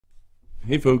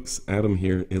Hey folks, Adam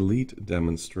here, Elite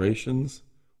Demonstrations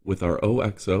with our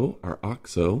OXO, our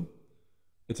OXO.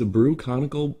 It's a Brew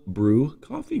Conical Brew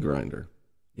coffee grinder.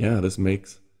 Yeah, this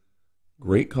makes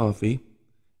great coffee,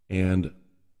 and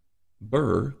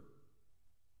Burr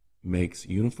makes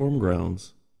uniform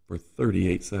grounds for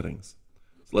 38 settings.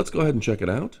 So let's go ahead and check it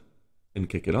out and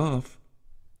kick it off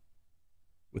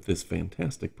with this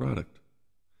fantastic product.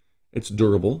 It's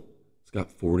durable. It's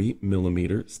got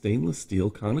 40mm stainless steel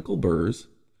conical burrs,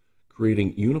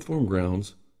 creating uniform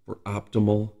grounds for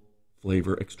optimal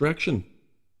flavor extraction.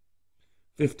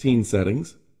 15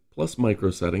 settings plus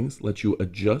micro settings let you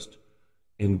adjust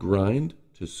and grind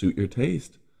to suit your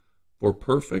taste for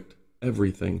perfect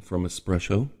everything from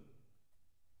espresso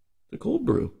to cold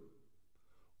brew.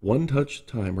 One-touch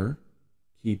timer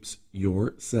keeps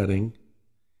your setting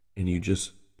and you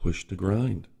just push to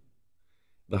grind.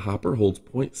 The hopper holds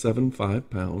 0.75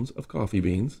 pounds of coffee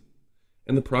beans,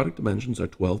 and the product dimensions are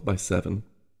 12 by 7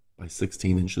 by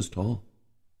 16 inches tall.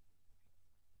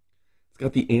 It's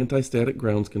got the anti-static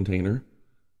grounds container.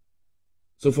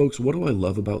 So folks, what do I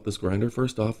love about this grinder?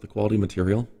 First off, the quality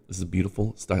material. This is a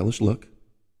beautiful, stylish look.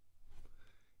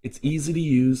 It's easy to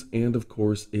use, and of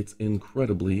course, it's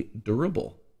incredibly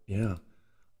durable. Yeah,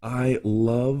 I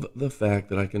love the fact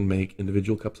that I can make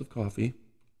individual cups of coffee.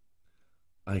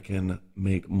 I can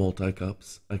make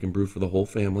multi-cups. I can brew for the whole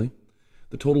family.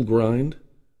 The total grind,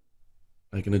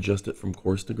 I can adjust it from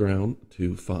coarse to ground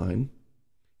to fine.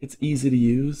 It's easy to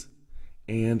use,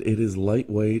 and it is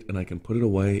lightweight, and I can put it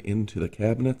away into the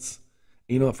cabinets.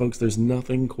 You know what, folks? There's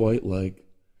nothing quite like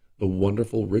the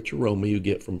wonderful rich aroma you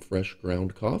get from fresh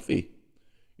ground coffee.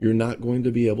 You're not going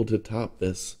to be able to top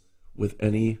this with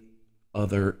any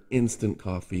other instant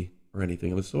coffee or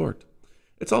anything of the sort.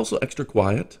 It's also extra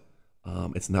quiet.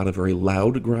 It's not a very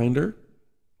loud grinder.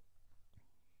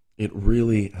 It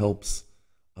really helps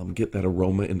get that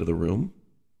aroma into the room.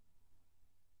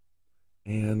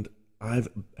 And I've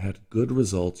had good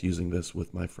results using this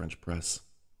with my French press.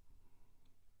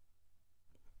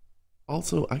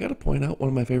 Also, I got to point out one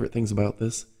of my favorite things about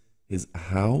this is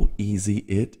how easy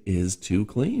it is to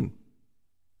clean.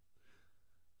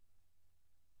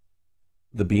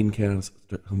 The bean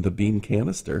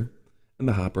canister and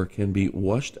the hopper can be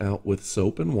washed out with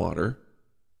soap and water,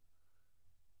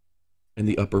 and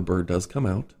the upper burr does come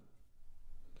out,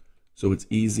 so it's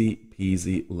easy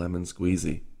peasy lemon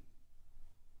squeezy.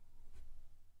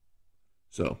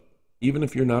 So even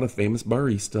if you're not a famous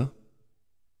barista,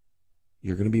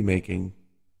 you're going to be making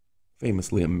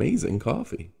famously amazing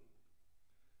coffee.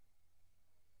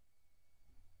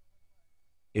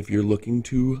 If you're looking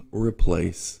to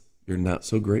replace your not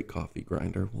so great coffee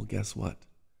grinder, well, guess what?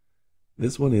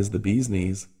 This one is the bee's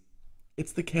knees.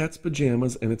 It's the cat's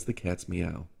pajamas, and it's the cat's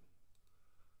meow.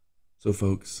 So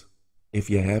folks, if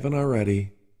you haven't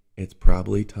already, it's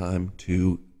probably time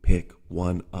to pick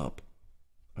one up.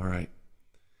 All right.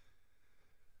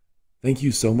 Thank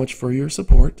you so much for your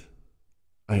support.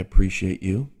 I appreciate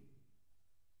you.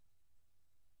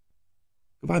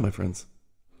 Goodbye, my friends.